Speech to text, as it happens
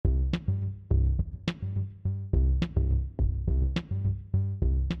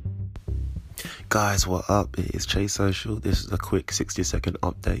Guys, what up? It is Chase Social. This is a quick 60-second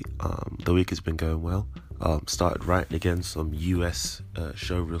update. The week has been going well. Started writing again some US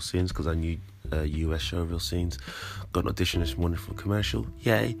showreel scenes because I knew US showreel scenes. Got an audition this morning for a commercial.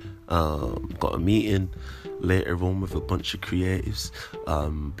 Yay. Got a meeting later on with a bunch of creatives.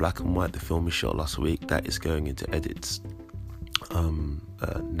 Black and White, the film we shot last week, that is going into edits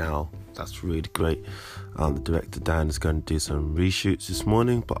now. That's really great. The director Dan is going to do some reshoots this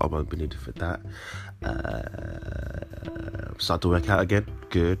morning, but I won't be needed for that. Start to work out again.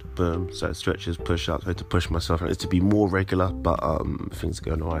 Good. Boom. So stretches, push-ups. I had to push myself. I need to be more regular, but things are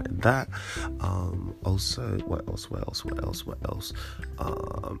going alright in that. Also, what else? Writing.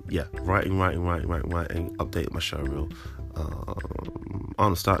 Update my showreel.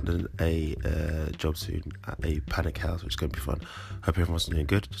 I'm starting a job soon at a Panic House, which is going to be fun. Hope everyone's doing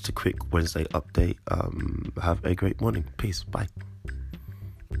good. Just a quick Wednesday update. Have a great morning. Peace. Bye.